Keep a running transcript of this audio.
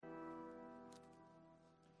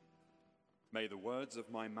May the words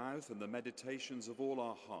of my mouth and the meditations of all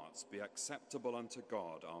our hearts be acceptable unto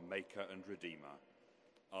God, our Maker and Redeemer.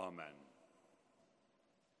 Amen.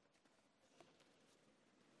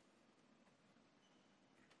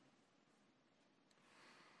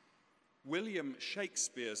 William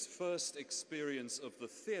Shakespeare's first experience of the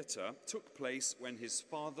theatre took place when his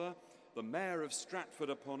father, the Mayor of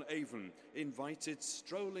Stratford-upon-Avon, invited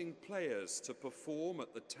strolling players to perform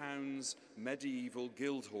at the town's medieval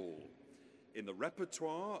Guildhall. In the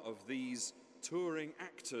repertoire of these touring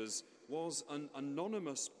actors was an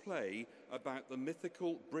anonymous play about the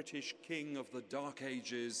mythical British king of the Dark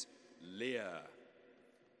Ages, Lear.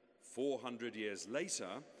 400 years later,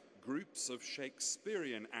 groups of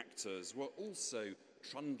Shakespearean actors were also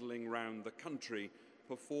trundling round the country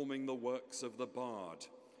performing the works of the bard,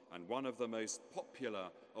 and one of the most popular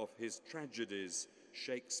of his tragedies,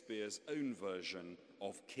 Shakespeare's own version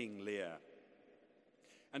of King Lear.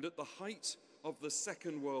 And at the height of the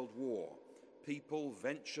Second World War, people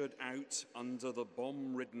ventured out under the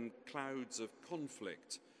bomb-ridden clouds of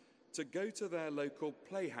conflict to go to their local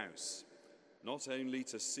playhouse, not only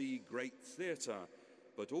to see great theatre,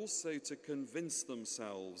 but also to convince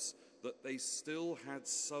themselves that they still had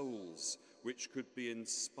souls which could be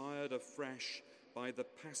inspired afresh by the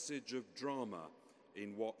passage of drama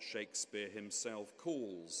in what Shakespeare himself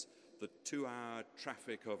calls the 2-hour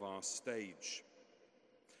traffic of our stage.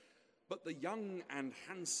 But the young and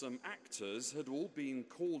handsome actors had all been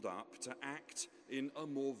called up to act in a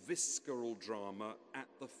more visceral drama at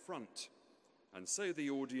the front, and so the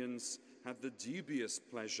audience had the dubious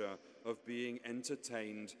pleasure of being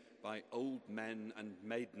entertained by old men and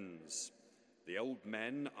maidens. The old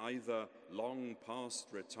men either long past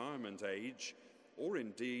retirement age or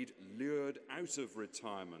indeed lured out of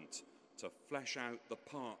retirement to flesh out the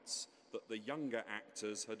parts that the younger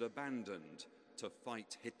actors had abandoned to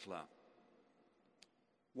fight Hitler.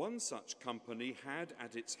 One such company had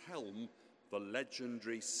at its helm the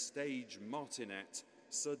legendary stage martinet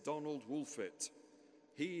Sir Donald Wolfett,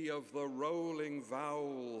 he of the rolling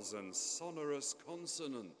vowels and sonorous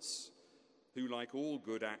consonants, who, like all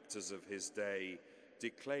good actors of his day,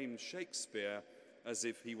 declaimed Shakespeare as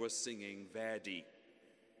if he were singing Verdi.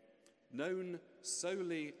 Known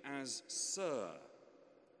solely as Sir,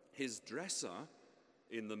 his dresser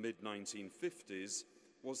in the mid-1950s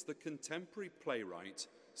was the contemporary playwright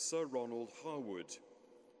Sir Ronald Harwood,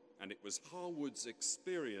 and it was Harwood's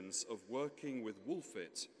experience of working with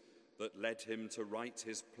Wolfett that led him to write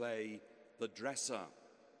his play The Dresser,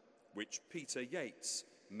 which Peter Yates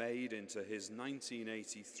made into his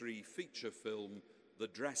 1983 feature film The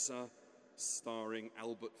Dresser, starring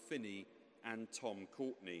Albert Finney and Tom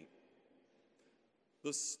Courtenay.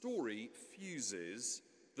 The story fuses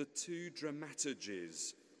the two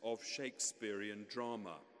dramaturgies of Shakespearean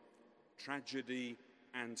drama, tragedy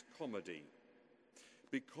and comedy.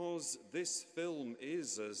 Because this film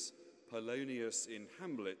is, as Polonius in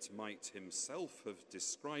Hamlet might himself have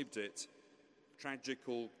described it,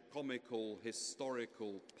 tragical, comical,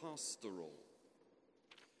 historical, pastoral.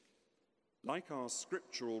 Like our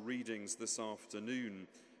scriptural readings this afternoon,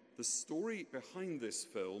 the story behind this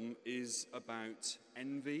film is about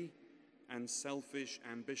envy and selfish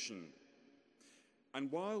ambition. And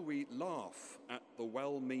while we laugh at the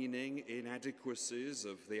well-meaning inadequacies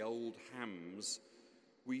of the old hams,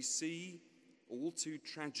 we see, all too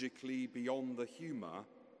tragically beyond the humour,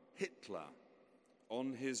 Hitler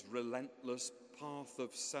on his relentless path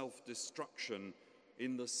of self-destruction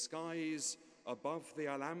in the skies above the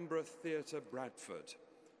Alhambra Theatre, Bradford,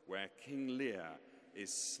 where King Lear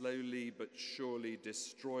is slowly but surely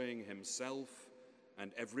destroying himself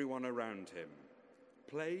and everyone around him,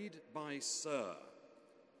 played by Sir,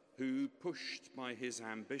 who, pushed by his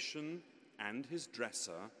ambition and his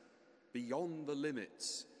dresser beyond the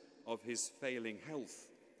limits of his failing health,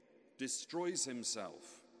 destroys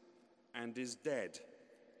himself and is dead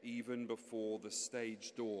even before the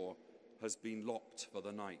stage door has been locked for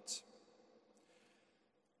the night.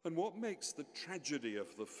 And what makes the tragedy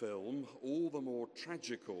of the film all the more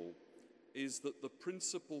tragical is that the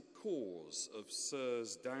principal cause of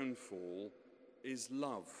Sir's downfall is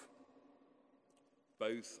love,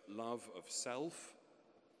 both love of self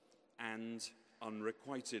and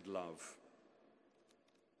unrequited love.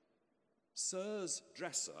 Sir's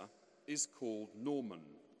dresser is called Norman.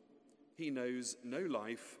 He knows no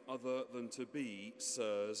life other than to be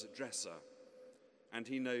Sir's dresser, and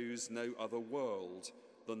he knows no other world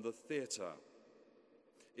than the theatre.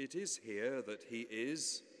 It is here that he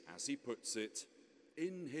is, as he puts it,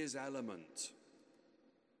 in his element.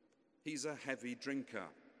 He's a heavy drinker,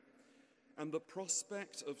 and the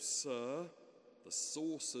prospect of Sir the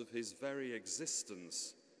source of his very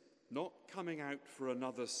existence, not coming out for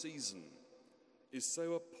another season, is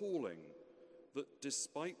so appalling that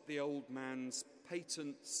despite the old man's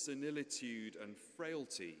patent senilitude and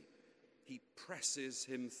frailty, he presses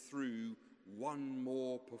him through one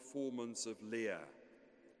more performance of Lear,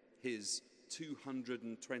 his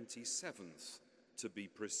 227th to be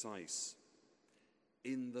precise,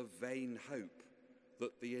 in the vain hope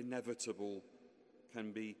that the inevitable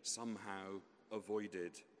can be somehow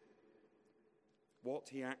avoided. What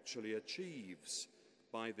he actually achieves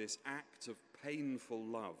by this act of painful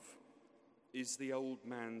love is the old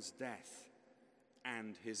man's death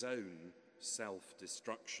and his own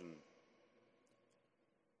self-destruction.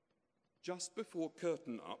 Just before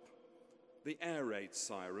curtain up, the air raid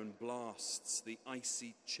siren blasts the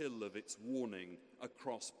icy chill of its warning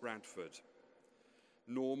across Bradford.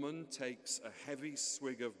 Norman takes a heavy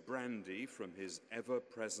swig of brandy from his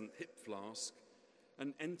ever-present hip flask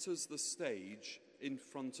and enters the stage in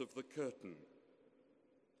front of the curtain.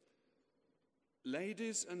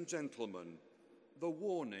 Ladies and gentlemen, the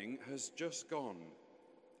warning has just gone.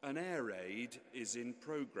 An air raid is in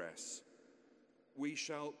progress. We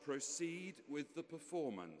shall proceed with the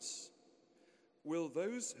performance. Will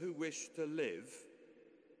those who wish to leave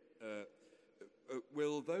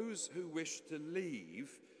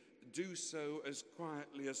do so as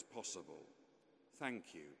quietly as possible?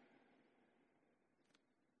 Thank you.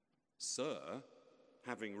 Sir,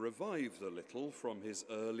 having revived a little from his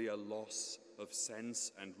earlier loss of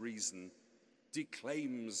sense and reason,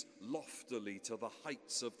 declaims loftily to the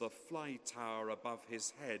heights of the fly tower above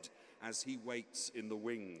his head as he waits in the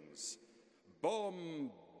wings. Bomb,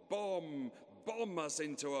 bomb, bomb us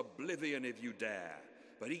into oblivion if you dare,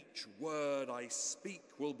 but each word I speak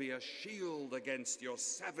will be a shield against your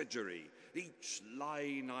savagery, each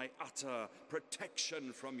line I utter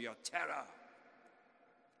protection from your terror.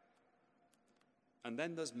 And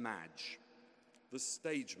then there's Madge, the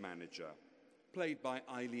stage manager, played by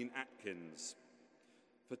Eileen Atkins.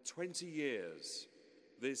 For 20 years,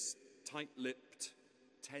 this tight-lipped,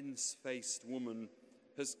 tense-faced woman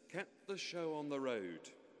has kept the show on the road,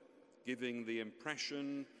 giving the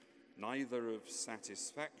impression neither of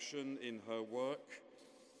satisfaction in her work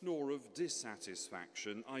nor of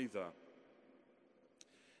dissatisfaction either.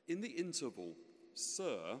 In the interval,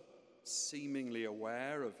 Sir, seemingly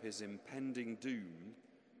aware of his impending doom,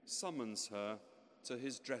 summons her to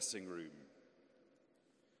his dressing room.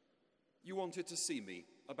 You wanted to see me?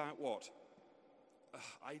 About what?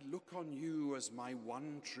 I look on you as my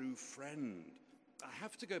one true friend. I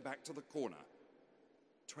have to go back to the corner.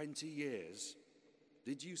 20 years?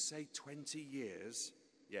 Did you say 20 years?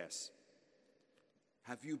 Yes.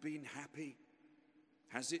 Have you been happy?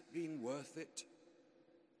 Has it been worth it?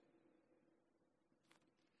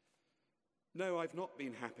 No, I've not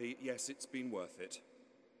been happy. Yes, it's been worth it.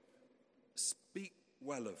 Speak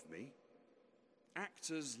well of me.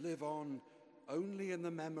 Actors live on only in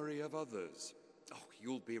the memory of others. Oh,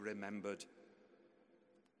 you'll be remembered.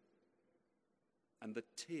 And the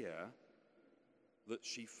tear that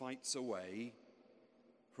she fights away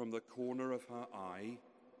from the corner of her eye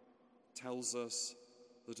tells us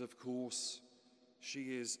that, of course,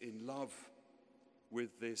 she is in love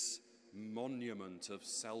with this monument of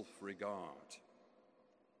self-regard.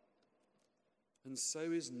 And so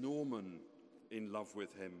is Norman in love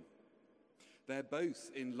with him. They're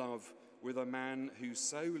both in love with a man who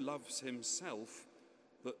so loves himself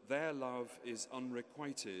that their love is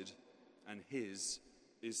unrequited and his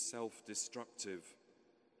is self-destructive.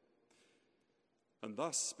 And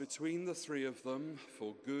thus, between the three of them,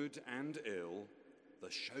 for good and ill,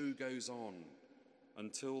 the show goes on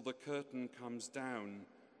until the curtain comes down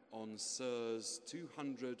on Sir's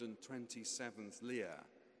 227th Lear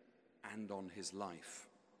and on his life.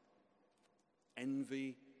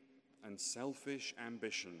 Envy and selfish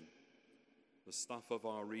ambition, the stuff of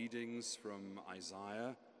our readings from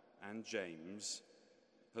Isaiah and James,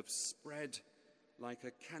 have spread like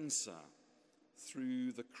a cancer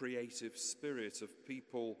through the creative spirit of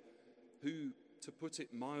people who, to put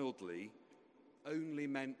it mildly, only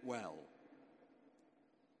meant well.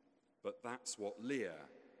 But that's what Lear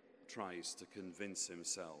tries to convince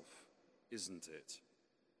himself, isn't it?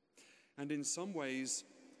 And in some ways,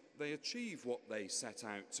 they achieve what they set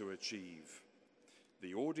out to achieve.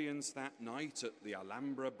 The audience that night at the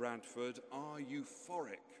Alhambra Bradford are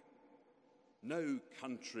euphoric. No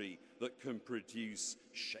country that can produce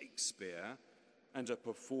Shakespeare and a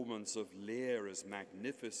performance of Lear as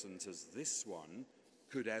magnificent as this one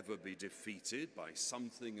could ever be defeated by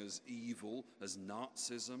something as evil as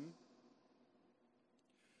Nazism.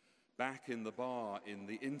 Back in the bar in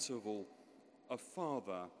the interval, a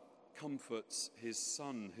father comforts his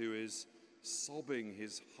son who is sobbing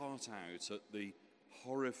his heart out at the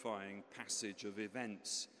horrifying passage of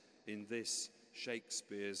events in this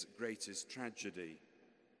Shakespeare's greatest tragedy.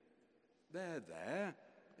 There,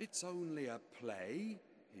 it's only a play,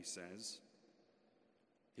 he says.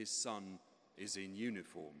 His son is in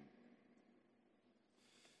uniform.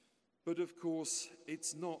 But of course,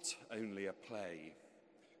 it's not only a play,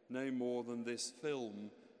 no more than this film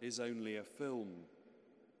is only a film.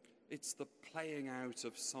 It's the playing out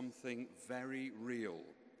of something very real,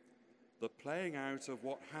 the playing out of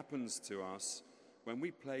what happens to us when we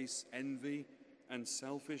place envy and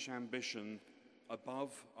selfish ambition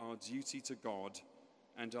above our duty to God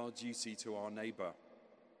and our duty to our neighbour.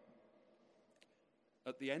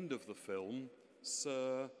 At the end of the film,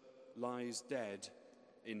 Sir lies dead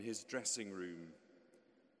in his dressing room,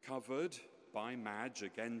 covered by Madge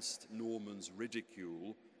against Norman's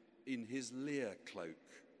ridicule in his Lear cloak.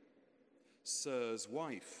 Sir's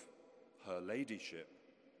wife, her ladyship,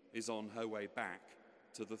 is on her way back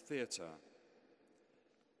to the theatre.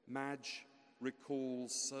 Madge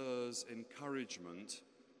recalls Sir's encouragement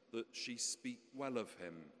that she speak well of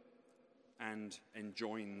him and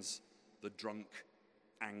enjoins the drunk,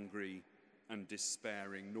 angry, and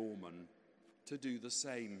despairing Norman to do the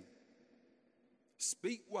same.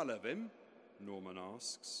 "Speak well of him?" Norman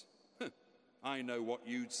asks. "I know what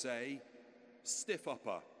you'd say.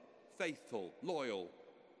 Stiff-upper, faithful, loyal,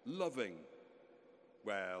 loving.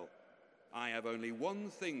 Well, I have only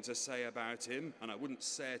one thing to say about him, and I wouldn't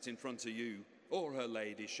say it in front of you, or her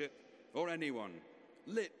ladyship, or anyone.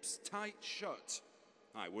 Lips tight shut.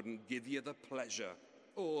 I wouldn't give you the pleasure,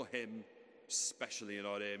 or him, especially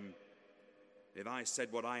not him. If I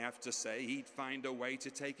said what I have to say, he'd find a way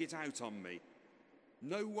to take it out on me.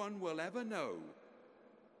 No one will ever know.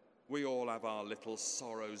 We all have our little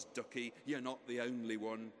sorrows, ducky. You're not the only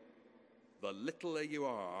one. The littler you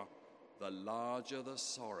are, the larger the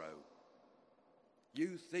sorrow.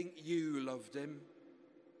 You think you loved him?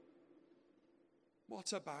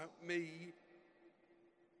 What about me?"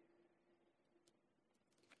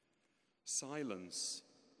 Silence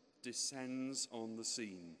descends on the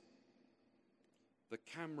scene. The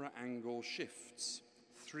camera angle shifts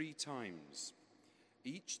 3 times,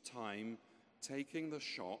 each time taking the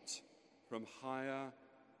shot from higher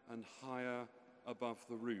and higher above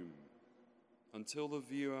the room, until the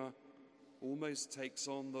viewer almost takes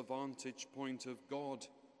on the vantage point of God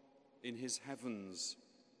in his heavens,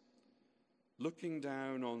 looking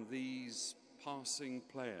down on these passing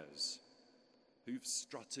players who've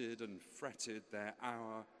strutted and fretted their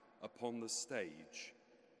hour upon the stage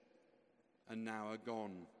and now are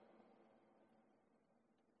gone.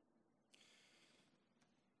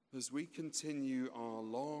 As we continue our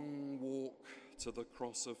long walk to the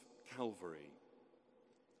cross of Calvary,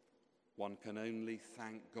 one can only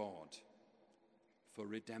thank God for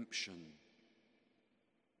redemption.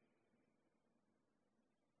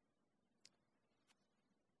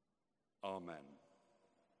 Amen.